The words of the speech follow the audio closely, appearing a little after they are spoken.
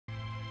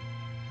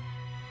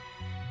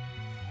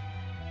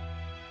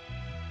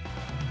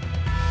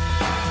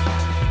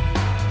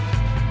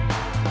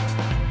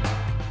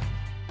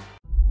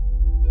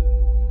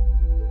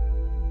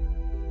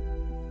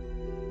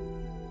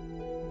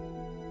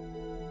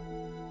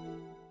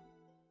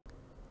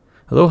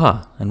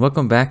Aloha and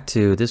welcome back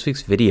to this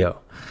week's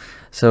video.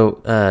 So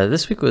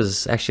this week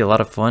was actually a lot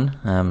of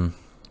fun.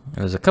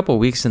 It was a couple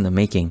weeks in the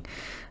making.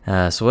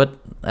 So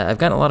I've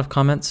gotten a lot of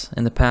comments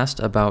in the past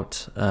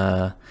about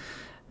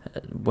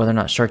whether or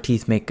not shark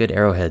teeth make good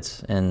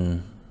arrowheads.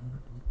 And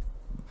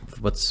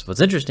what's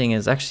interesting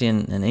is actually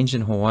in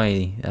ancient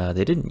Hawaii,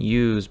 they didn't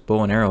use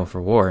bow and arrow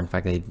for war. In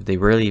fact, they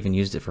rarely even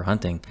used it for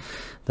hunting.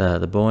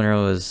 The bow and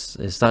arrow is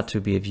thought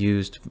to be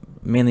used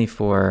mainly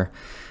for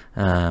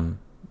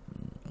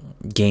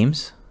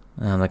games,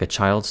 like a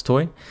child's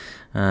toy.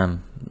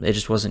 It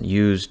just wasn't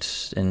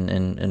used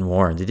in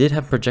war. They did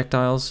have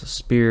projectiles,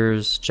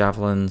 spears,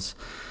 javelins,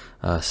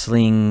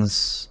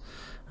 slings.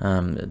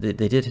 They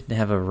did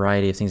have a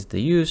variety of things that they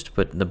used,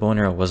 but the bow and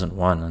arrow wasn't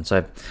one. And so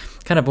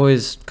I've kind of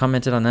always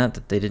commented on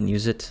that they didn't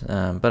use it,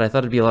 but I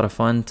thought it'd be a lot of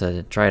fun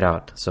to try it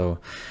out. So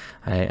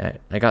I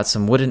got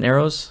some wooden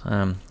arrows.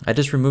 I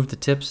just removed the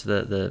tips.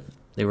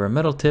 They were a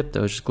metal tip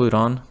that was just glued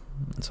on.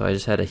 So I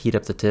just had to heat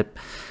up the tip,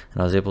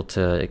 and I was able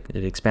to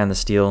expand the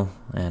steel,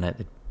 and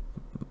it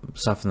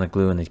softened the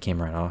glue, and it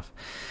came right off.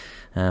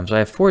 So I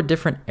have 4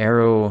 different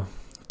arrow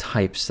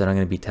types that I'm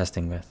going to be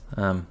testing with.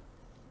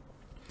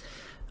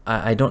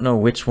 I don't know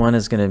which one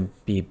is going to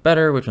be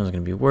better, which one's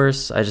going to be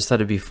worse. I just thought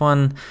it'd be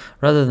fun.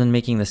 Rather than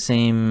making the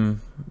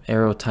same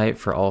arrow type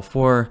for all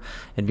 4,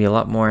 it'd be a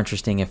lot more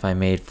interesting if I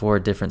made 4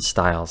 different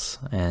styles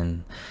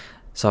and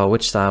saw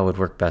which style would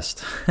work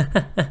best.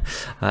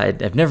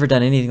 I've never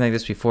done anything like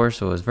this before,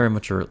 so it was very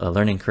much a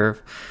learning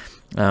curve.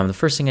 The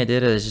first thing I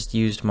did is just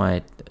used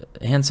my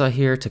handsaw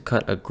here to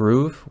cut a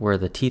groove where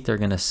the teeth are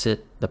going to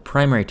sit, the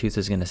primary tooth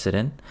is going to sit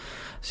in.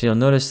 So you'll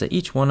notice that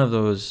each one of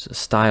those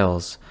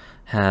styles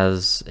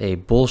has a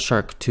bull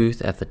shark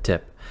tooth at the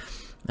tip.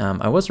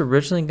 I was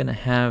originally going to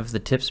have the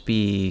tips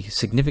be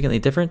significantly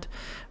different,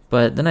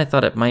 but then I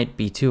thought it might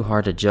be too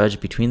hard to judge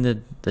between the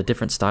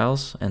different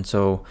styles, and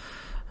so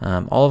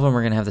all of them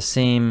are going to have the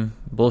same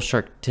bull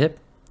shark tip,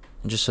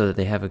 just so that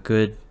they have a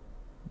good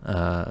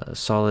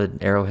solid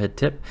arrowhead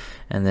tip,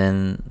 and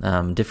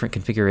then different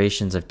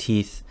configurations of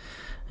teeth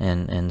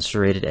and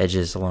serrated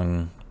edges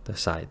along the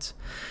sides.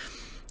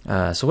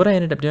 So what I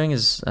ended up doing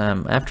is,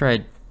 after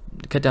I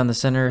cut down the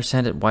center,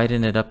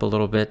 widen it up a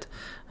little bit,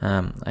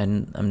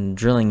 I'm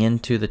drilling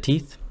into the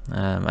teeth.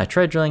 I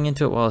tried drilling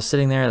into it while I was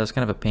sitting there. That was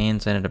kind of a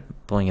pain, so I ended up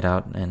pulling it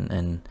out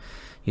and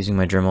using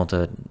my Dremel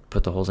to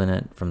put the holes in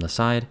it from the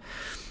side.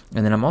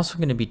 And then I'm also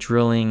going to be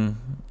drilling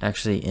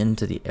actually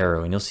into the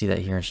arrow, and you'll see that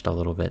here in just a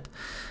little bit.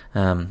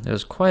 There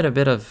was quite a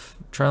bit of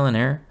trial and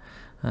error.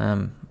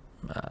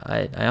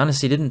 I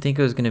honestly didn't think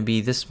it was going to be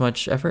this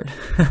much effort.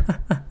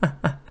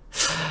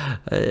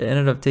 It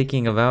ended up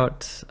taking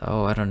about,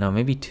 I don't know,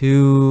 maybe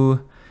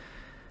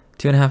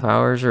 2.5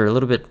 hours, or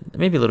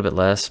maybe a little bit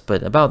less,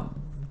 but about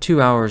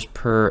 2 hours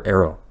per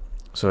arrow.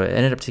 So it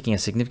ended up taking a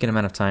significant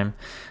amount of time.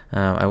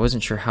 I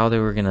wasn't sure how they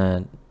were going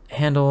to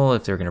handle,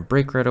 if they were going to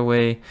break right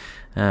away.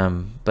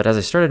 But as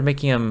I started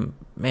making them,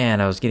 man,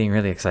 I was getting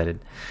really excited.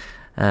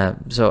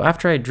 So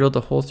after I drilled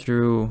the hole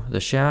through the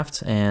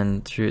shaft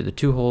and through the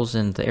 2 holes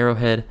in the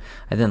arrowhead,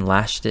 I then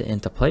lashed it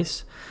into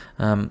place.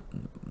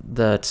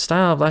 The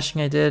style of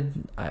lashing I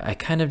did, I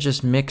kind of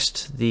just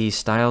mixed the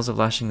styles of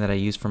lashing that I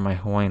used for my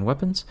Hawaiian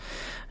weapons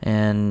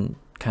and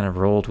kind of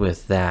rolled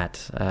with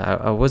that.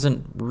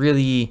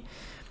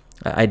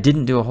 I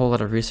didn't do a whole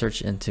lot of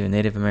research into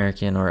Native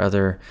American or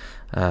other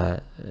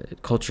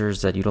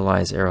cultures that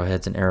utilize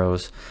arrowheads and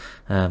arrows.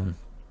 I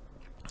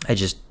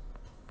just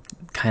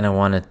kind of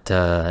wanted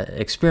to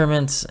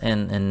experiment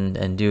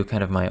and do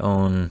kind of my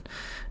own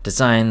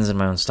designs and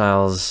my own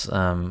styles,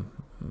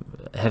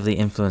 heavily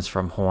influenced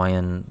from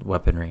Hawaiian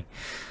weaponry.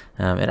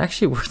 It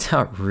actually worked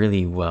out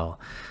really well.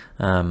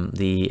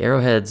 The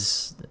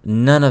arrowheads,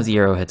 none of the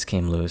arrowheads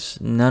came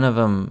loose. None of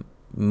them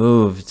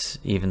moved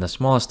even the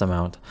smallest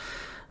amount.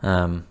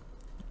 And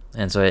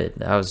so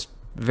I was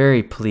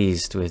very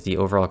pleased with the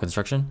overall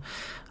construction.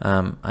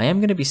 I am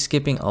going to be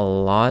skipping a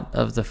lot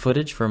of the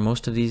footage for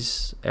most of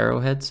these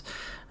arrowheads.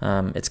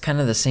 It's kind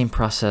of the same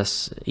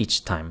process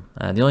each time.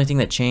 The only thing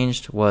that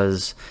changed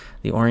was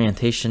the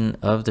orientation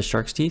of the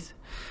shark's teeth,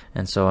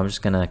 and so I'm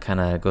just going to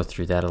kind of go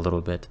through that a little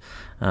bit.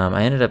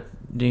 I ended up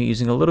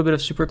using a little bit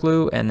of super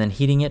glue and then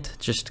heating it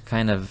just to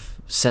kind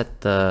of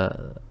set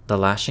the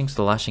lashing. So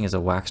the lashing is a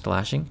waxed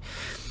lashing.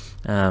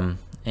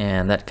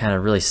 And that kind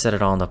of really set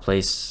it all into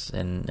place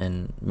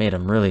and made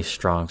them really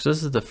strong. So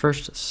this is the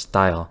first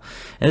style,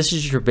 and this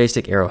is your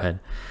basic arrowhead.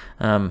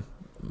 I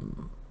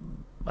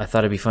thought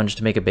it'd be fun just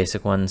to make a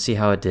basic one and see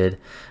how it did.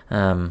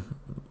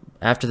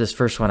 After this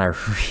first one, I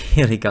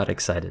really got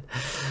excited.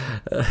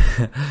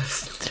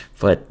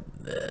 But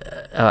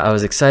I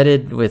was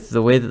excited with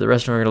the way that the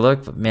rest of them were going to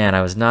look, but man,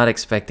 I was not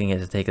expecting it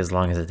to take as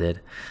long as it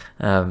did.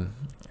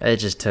 It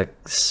just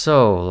took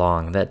so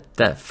long.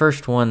 That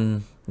first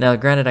one, now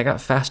granted, I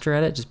got faster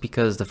at it just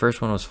because the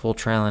first one was full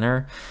trial and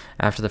error.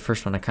 After the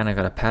first one, I kind of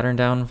got a pattern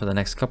down for the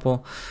next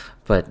couple,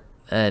 but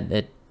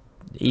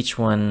each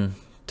one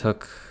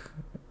took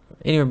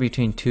anywhere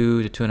between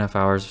 2 to 2.5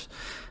 hours.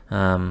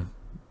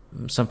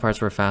 Some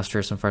parts were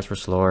faster, some parts were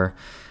slower.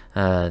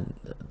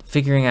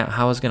 Figuring out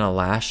how I was going to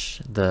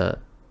lash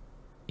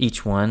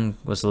each one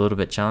was a little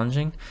bit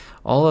challenging.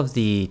 All of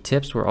the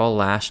tips were all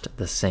lashed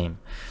the same.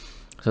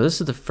 So this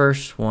is the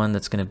first one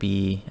that's going to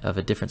be of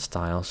a different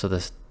style. So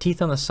the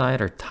teeth on the side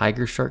are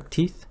tiger shark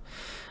teeth.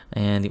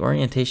 And the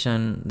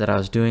orientation that I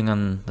was doing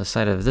on the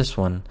side of this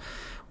one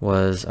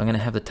was I'm going to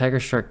have the tiger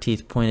shark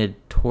teeth pointed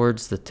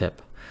towards the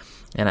tip.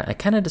 And I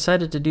kind of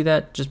decided to do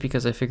that just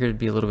because I figured it'd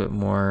be a little bit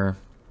more,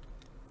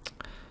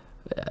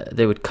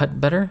 they would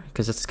cut better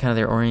because that's kind of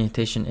their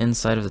orientation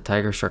inside of the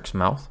tiger shark's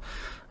mouth.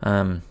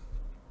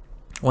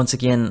 Once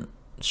again,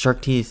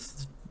 shark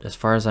teeth, as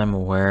far as I'm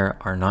aware,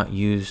 are not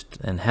used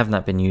and have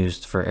not been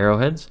used for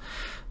arrowheads.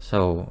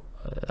 So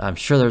I'm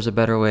sure there's a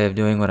better way of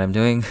doing what I'm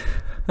doing.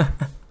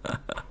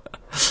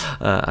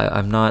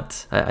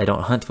 I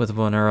don't hunt with a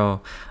bow and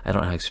arrow. I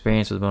don't have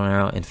experience with a bow and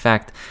arrow. In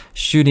fact,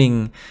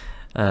 shooting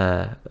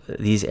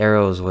these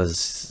arrows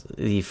was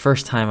the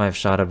first time I've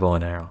shot a bow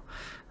and arrow.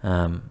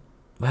 Well,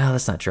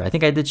 that's not true. I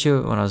think I did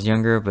shoot when I was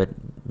younger, but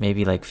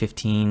maybe like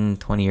 15,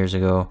 20 years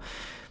ago.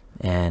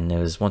 And it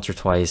was once or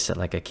twice at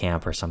like a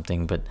camp or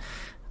something, but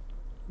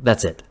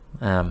that's it.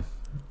 And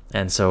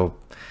so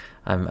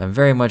I'm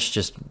very much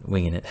just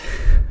winging it.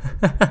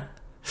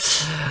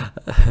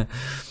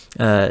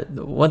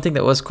 One thing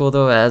that was cool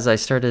though, as I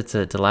started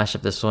to lash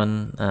up this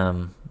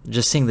one,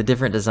 just seeing the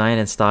different design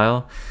and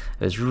style,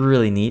 it was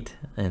really neat.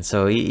 And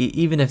so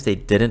even if they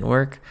didn't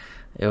work,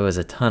 it was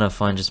a ton of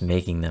fun just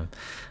making them.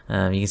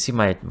 You can see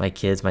my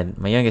kids,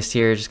 my youngest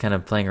here, just kind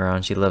of playing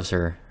around. She loves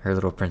her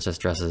little princess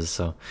dresses,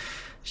 so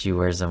she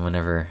wears them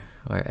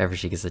wherever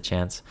she gets the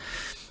chance.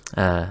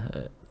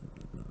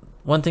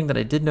 One thing that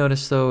I did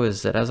notice though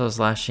is that as I was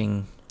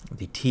lashing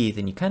the teeth,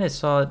 and you kind of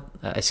saw it,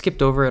 I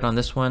skipped over it on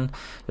this one.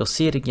 You'll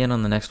see it again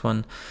on the next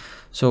one.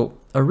 So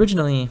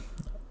originally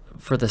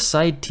for the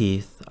side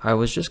teeth, I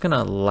was just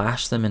gonna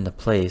lash them into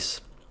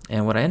place.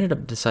 And what I ended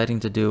up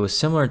deciding to do was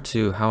similar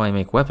to how I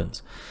make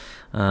weapons.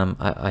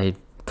 I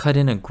cut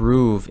in a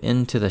groove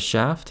into the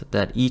shaft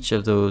that each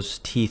of those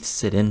teeth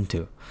sit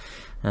into.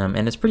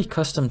 And it's pretty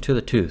custom to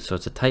the tooth, so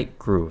it's a tight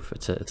groove.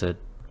 It's a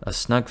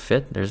snug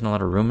fit. There's not a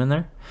lot of room in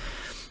there.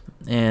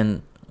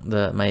 And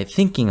my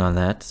thinking on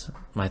that,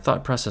 my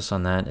thought process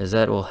on that, is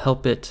that it will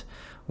help it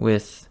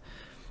with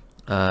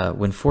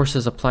when force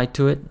is applied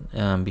to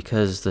it,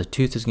 because the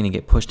tooth is going to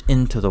get pushed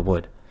into the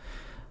wood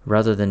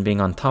rather than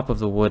being on top of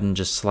the wood and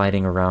just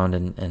sliding around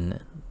and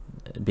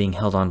being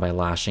held on by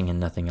lashing and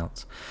nothing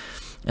else.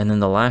 And then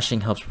the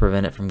lashing helps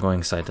prevent it from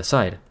going side to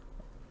side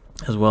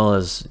as well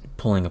as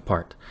pulling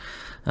apart.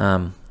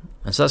 And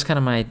so that's kind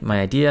of my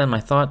idea and my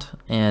thought,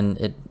 and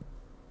it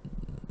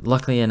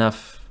luckily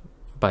enough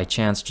by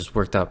chance just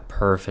worked out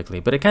perfectly.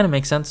 But it kind of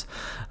makes sense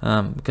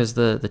because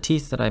the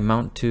teeth that I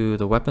mount to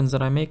the weapons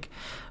that I make,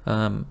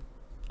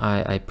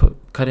 I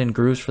cut in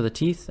grooves for the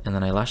teeth and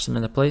then I lash them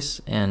into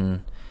place,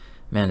 and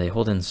man, they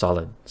hold in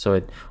solid. So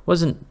it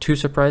wasn't too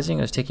surprising.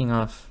 I was taking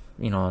off,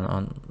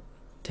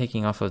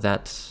 taking off of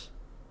that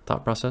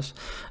thought process.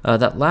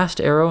 That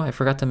last arrow I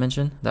forgot to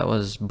mention, that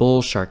was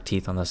bull shark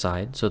teeth on the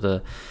side. So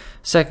the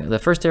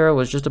first arrow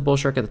was just a bull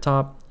shark at the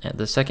top, and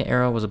the second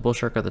arrow was a bull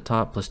shark at the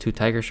top plus 2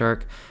 tiger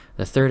shark.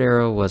 The third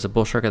arrow was a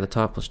bull shark at the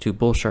top plus 2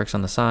 bull sharks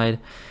on the side,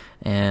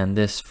 and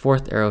this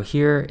fourth arrow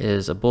here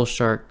is a bull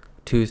shark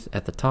tooth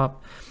at the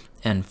top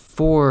and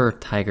 4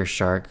 tiger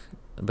shark,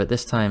 but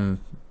this time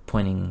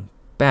pointing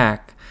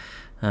back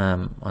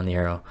on the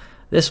arrow.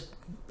 This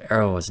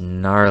arrow was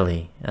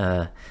gnarly.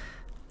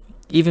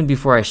 Even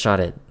before I shot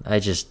it,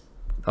 it just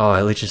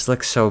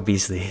looks so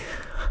beastly.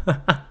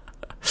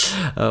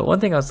 One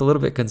thing I was a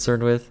little bit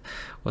concerned with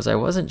was I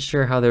wasn't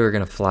sure how they were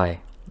going to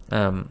fly.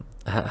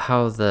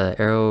 How the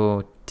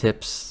arrow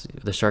tips,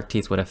 the shark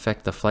teeth, would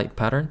affect the flight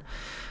pattern.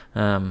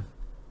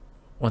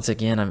 Once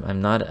again,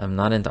 I'm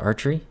not into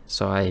archery,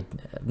 so I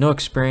have no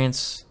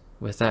experience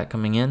with that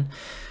coming in,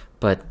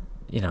 but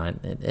it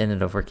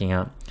ended up working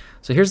out.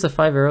 So here's the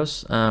 5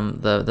 arrows.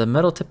 The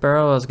metal tip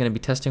arrow I was going to be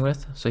testing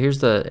with. So here's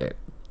the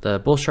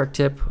bull shark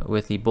tip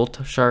with the bull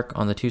shark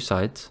on the 2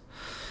 sides,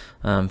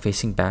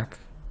 facing back.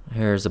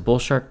 Here's the bull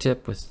shark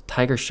tip with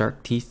tiger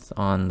shark teeth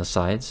on the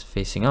sides,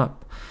 facing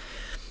up.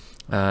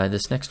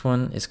 This next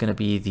one is going to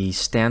be the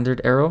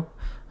standard arrow,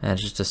 and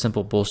it's just a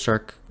simple bull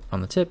shark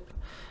on the tip.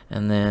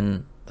 And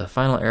then the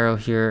final arrow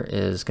here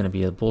is going to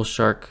be a bull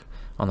shark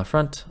on the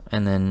front,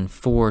 and then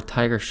 4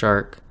 tiger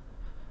shark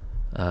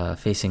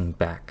facing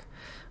back.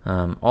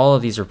 All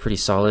of these are pretty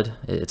solid.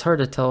 It's hard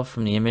to tell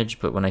from the image,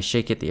 but when I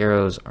shake it,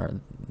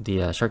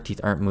 the shark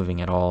teeth aren't moving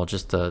at all,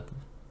 just the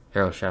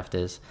arrow shaft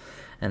is.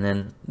 And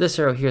then this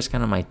arrow here is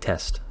kind of my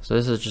test. So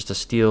this is just a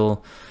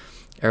steel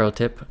arrow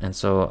tip, and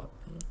so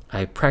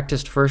I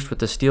practiced first with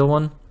the steel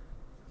one,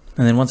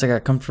 and then once I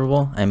got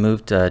comfortable, I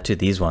moved to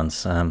these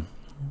ones.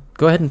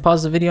 Go ahead and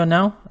pause the video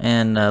now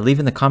and leave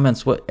in the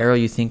comments what arrow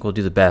you think will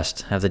do the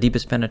best, have the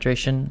deepest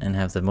penetration, and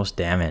have the most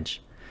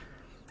damage.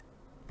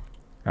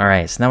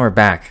 Alright, so now we're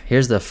back.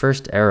 Here's the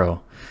first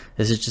arrow.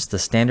 This is just the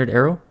standard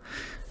arrow,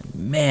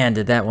 Man,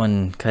 did that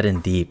one cut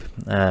in deep.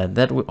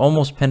 That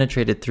almost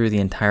penetrated through the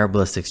entire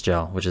ballistics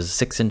gel, which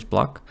is a 6-inch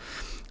block.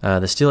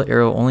 The steel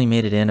arrow only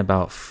made it in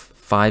about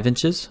 5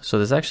 inches, so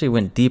this actually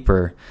went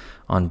deeper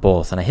on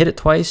both. And I hit it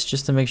twice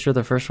just to make sure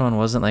the first one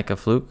wasn't like a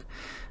fluke,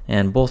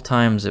 and both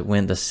times it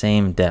went the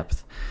same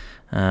depth.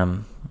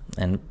 And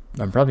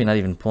I'm probably not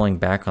even pulling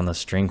back on the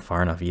string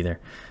far enough either.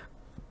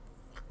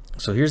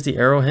 So here's the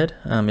arrowhead.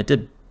 It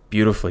did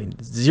beautifully.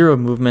 0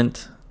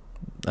 movement,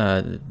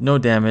 no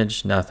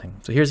damage, nothing.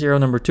 So here's arrow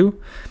number 2.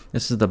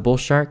 This is the bull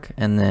shark,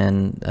 and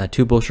then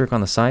 2 bull shark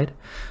on the side.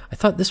 I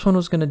thought this one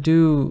was going to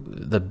do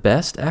the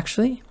best,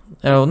 actually.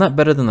 Well, not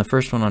better than the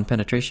first one on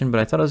penetration, but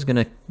I thought I was going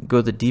to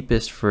go the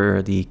deepest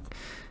for the,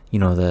 you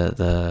know,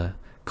 the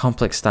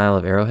complex style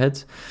of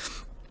arrowheads.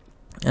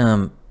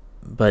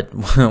 But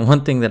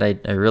one thing that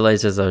I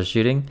realized as I was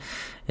shooting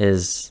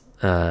is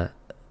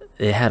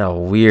it had a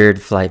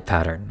weird flight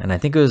pattern, and I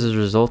think it was as a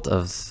result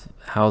of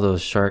how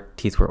those shark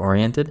teeth were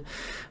oriented.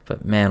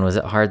 But man, was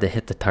it hard to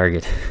hit the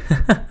target.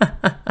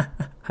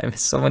 I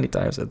missed so many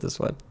times at this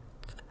one,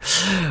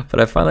 but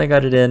I finally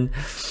got it in.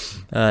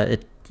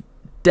 It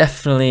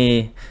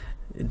definitely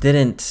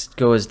didn't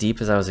go as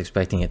deep as I was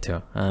expecting it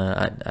to.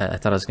 I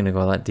thought I was going to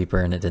go a lot deeper,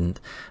 and it didn't.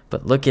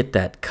 But look at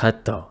that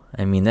cut though.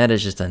 I mean, that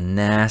is just a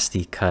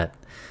nasty cut.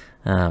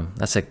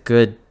 That's a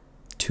good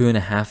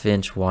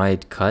 2.5-inch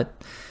wide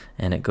cut,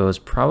 and it goes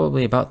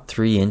probably about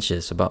 3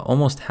 inches, about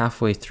almost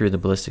halfway through the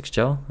ballistics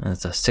gel, and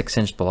it's a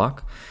 6-inch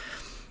block.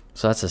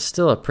 So that's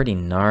still a pretty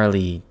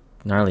gnarly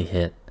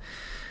hit.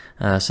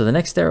 So the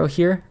next arrow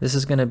here, this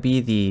is going to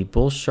be the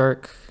bull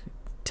shark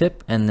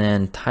tip and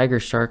then tiger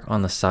shark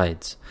on the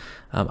sides.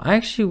 I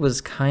actually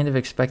was kind of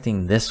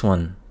expecting this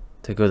one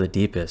to go the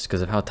deepest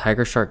because of how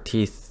tiger shark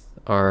teeth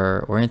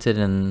are oriented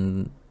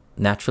and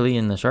naturally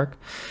in the shark.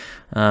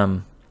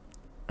 And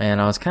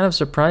I was kind of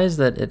surprised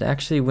that it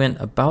actually went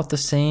about the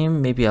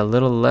same, maybe a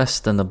little less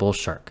than the bull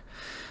shark.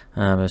 It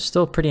was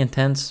still pretty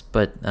intense,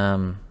 but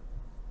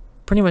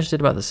pretty much did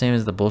about the same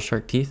as the bull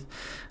shark teeth.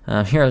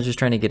 Here I was just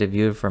trying to get a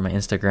view for my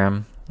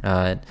Instagram.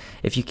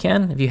 If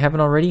you haven't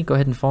already, go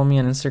ahead and follow me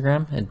on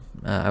Instagram, and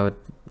I would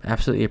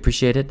absolutely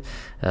appreciate it.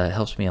 It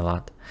helps me a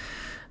lot.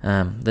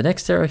 The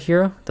next arrow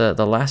here,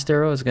 the last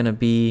arrow, is going to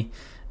be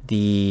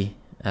the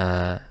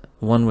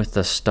one with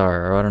the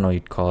star, or I don't know what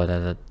you'd call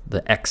it,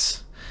 the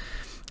X.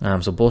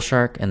 So bull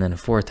shark and then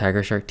 4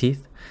 tiger shark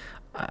teeth.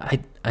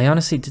 I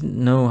honestly didn't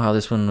know how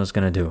this one was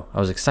going to do. I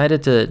was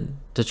excited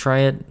to try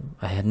it.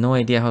 I had no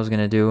idea how I was going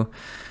to do,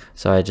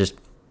 so I just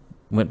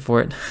went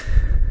for it.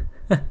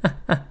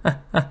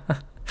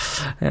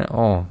 And,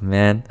 oh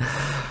man,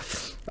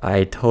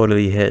 I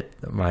totally hit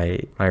my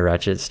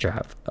ratchet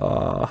strap.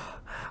 Oh,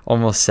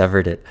 almost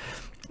severed it,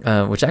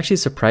 which actually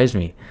surprised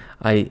me.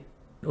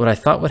 What I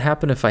thought would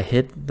happen if I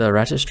hit the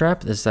ratchet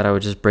strap is that I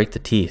would just break the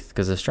teeth,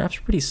 because the strap's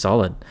pretty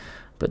solid.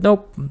 But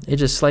nope, it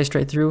just sliced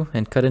right through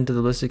and cut into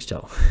the ballistics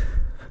gel.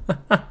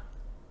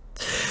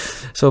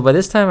 So by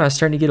this time I was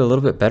starting to get a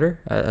little bit better.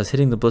 I was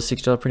hitting the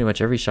ballistics gel pretty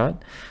much every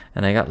shot,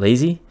 and I got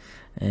lazy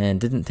and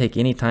didn't take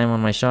any time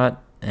on my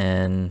shot.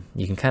 And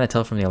you can kind of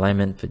tell from the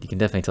alignment, but you can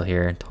definitely tell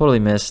here, totally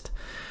missed.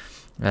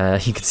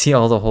 You can see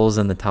all the holes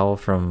in the towel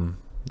from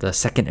the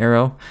second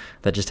arrow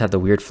that just had the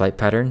weird flight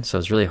pattern, so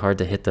it's really hard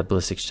to hit the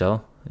ballistics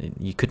gel.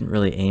 You couldn't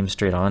really aim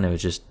straight on, it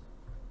was just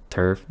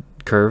curve.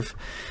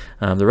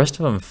 The rest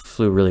of them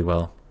flew really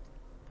well.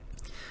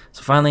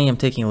 So finally I'm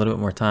taking a little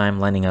bit more time,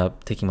 lining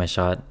up, taking my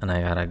shot, and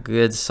I got a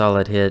good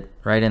solid hit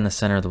right in the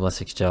center of the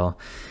ballistics gel.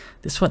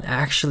 This one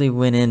actually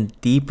went in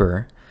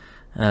deeper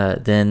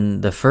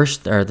than the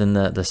first, or than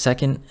the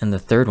second and the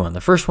third one.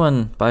 The first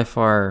one by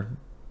far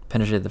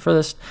penetrated the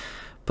furthest,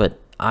 but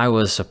I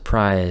was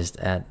surprised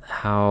at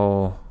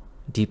how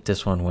deep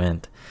this one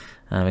went,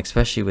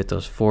 especially with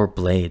those 4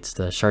 blades,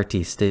 the shark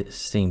teeth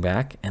sticking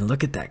back. And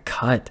look at that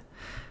cut.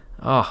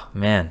 Oh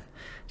man,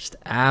 just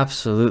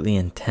absolutely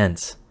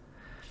intense.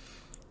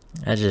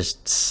 I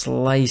just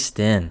sliced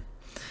in.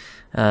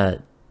 I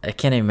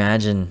can't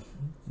imagine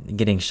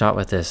getting shot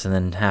with this and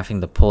then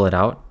having to pull it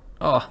out.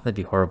 Oh, that'd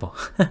be horrible.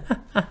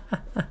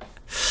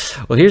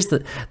 Well, here's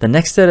the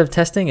next set of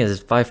testing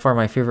is by far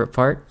my favorite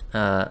part.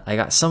 I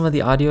got some of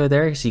the audio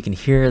there so you can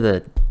hear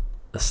the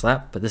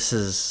slap, but this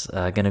is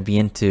going to be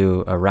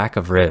into a rack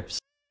of ribs.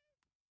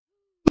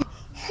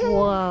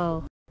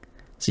 Whoa.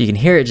 So you can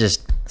hear it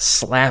just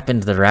slap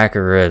into the rack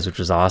of ribs, which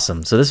was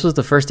awesome. So this was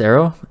the first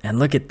arrow, and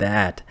look at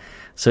that.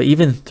 So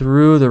even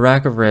through the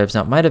rack of ribs,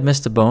 now it might have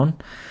missed a bone,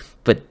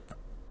 but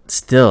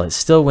still, it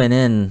still went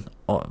in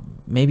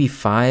maybe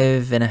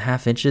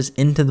 5.5 inches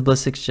into the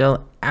ballistics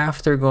gel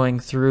after going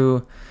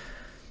through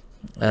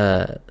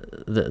the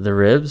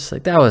ribs.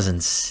 Like, that was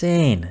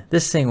insane.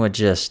 This thing would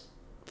just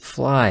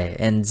fly,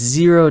 and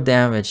 0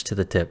 damage to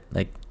the tip,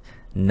 like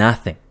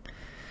nothing.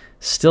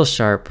 Still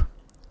sharp,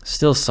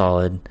 still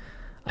solid.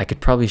 I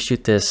could probably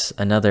shoot this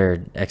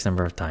another X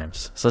number of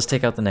times. So let's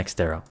take out the next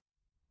arrow.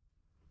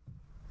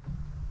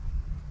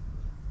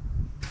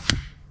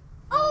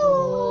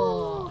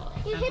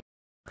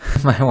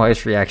 My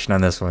wife's reaction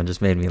on this one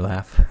just made me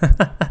laugh.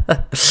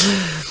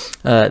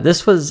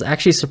 This was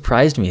actually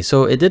surprised me.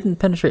 So it didn't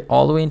penetrate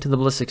all the way into the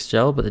ballistics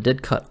gel, but it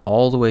did cut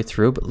all the way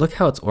through. But look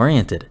how it's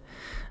oriented.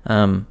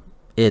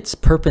 It's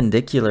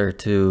perpendicular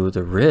to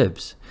the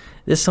ribs.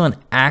 This one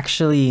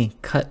actually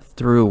cut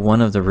through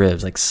one of the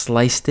ribs, like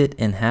sliced it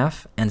in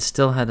half, and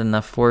still had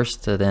enough force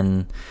to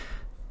then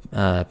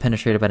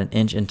penetrate about 1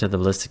 inch into the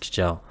ballistics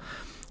gel.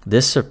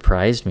 This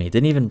surprised me. It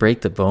didn't even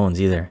break the bones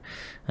either.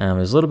 It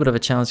was a little bit of a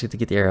challenge to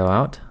get the arrow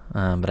out,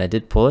 but I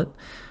did pull it.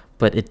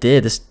 But it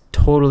did. This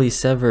totally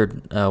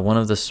severed one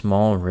of the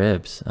small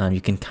ribs.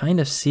 You can kind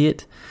of see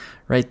it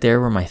right there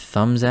where my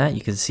thumb's at.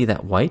 You can see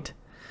that white.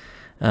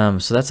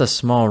 So that's a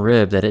small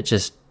rib that it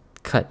just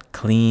cut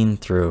clean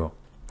through.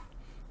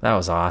 That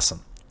was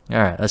awesome. All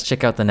right, let's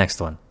check out the next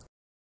one.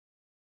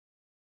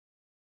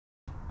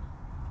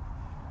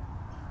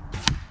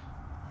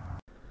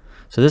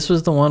 So this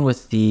was the one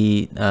with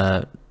the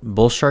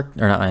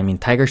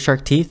tiger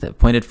shark teeth that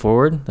pointed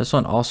forward. This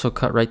one also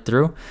cut right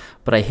through,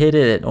 but I hit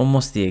it at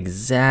almost the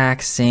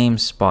exact same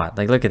spot.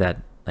 Like, look at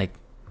that. Like,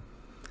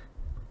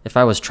 if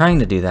I was trying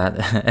to do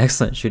that,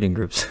 excellent shooting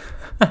groups.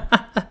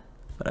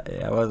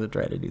 But I wasn't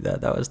trying to do that.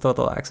 That was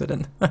total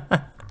accident.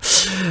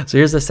 So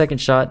here's the second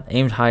shot,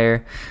 aimed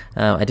higher.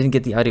 I didn't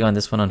get the audio on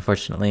this one,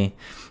 unfortunately.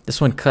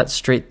 This one cut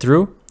straight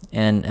through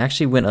and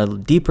actually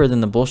went deeper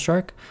than the bull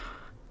shark,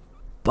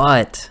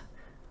 but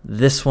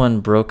this one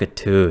broke a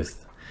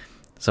tooth.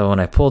 So when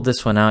I pulled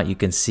this one out, you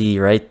can see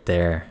right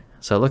there.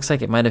 So it looks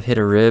like it might have hit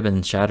a rib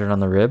and shattered on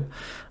the rib.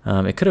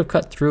 It could have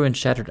cut through and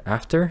shattered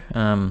after.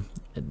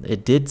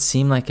 It did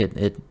seem like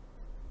it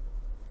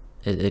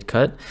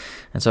cut,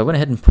 and so I went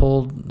ahead and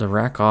pulled the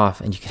rack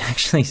off, and you can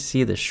actually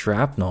see the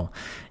shrapnel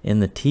in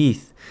the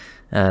teeth,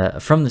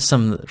 from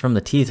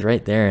the teeth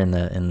right there in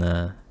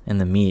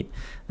the meat.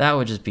 That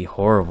would just be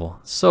horrible,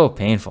 so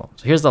painful.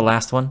 So here's the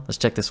last one. Let's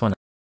check this one.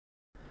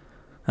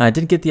 I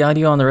didn't get the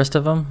audio on the rest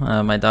of them.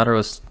 My daughter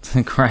was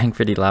crying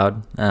pretty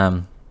loud,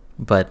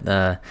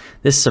 but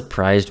this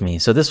surprised me.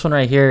 So this one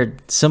right here,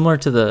 similar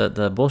to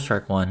the bull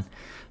shark one,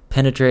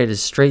 penetrated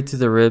straight through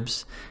the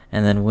ribs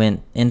and then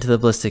went into the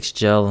ballistics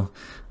gel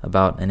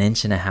about 1.5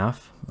 inches.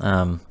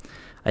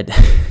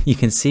 You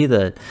can see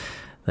the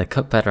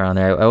cut pattern on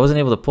there. I wasn't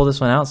able to pull this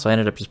one out, so I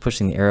ended up just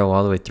pushing the arrow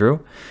all the way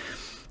through.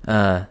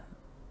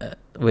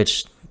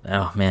 Which,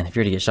 oh man, if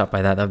you were to get shot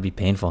by that, that would be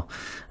painful.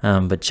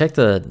 But check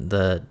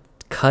the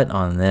cut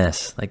on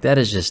this. Like, that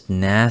is just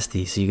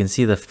nasty. So you can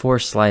see the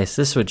force slice.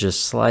 This would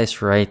just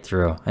slice right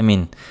through. I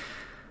mean,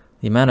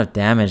 the amount of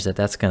damage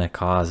that's going to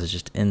cause is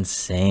just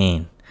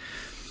insane.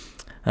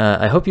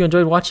 I hope you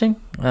enjoyed watching.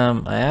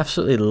 I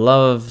absolutely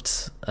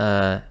loved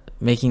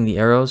making the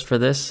arrows for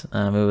this.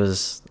 It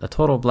was a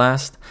total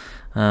blast.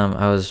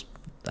 I was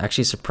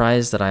actually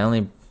surprised that I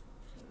only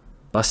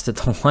busted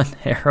the one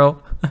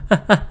arrow.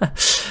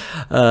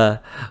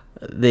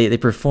 They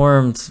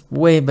performed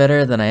way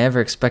better than I ever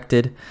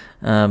expected.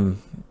 It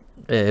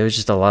was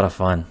just a lot of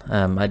fun.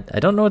 I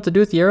don't know what to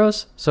do with the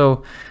arrows,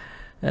 so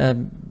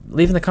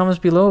leave in the comments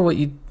below what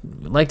you'd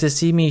like to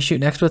see me shoot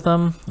next with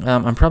them.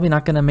 I'm probably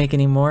not going to make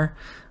any more.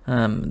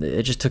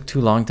 It just took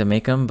too long to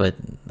make them, but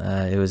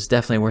it was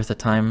definitely worth the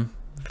time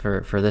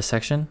for this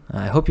section.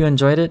 I hope you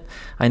enjoyed it.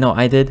 I know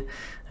I did.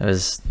 It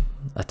was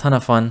a ton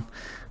of fun,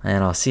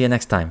 and I'll see you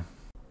next time.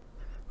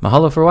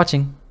 Mahalo for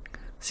watching.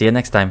 See you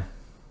next time.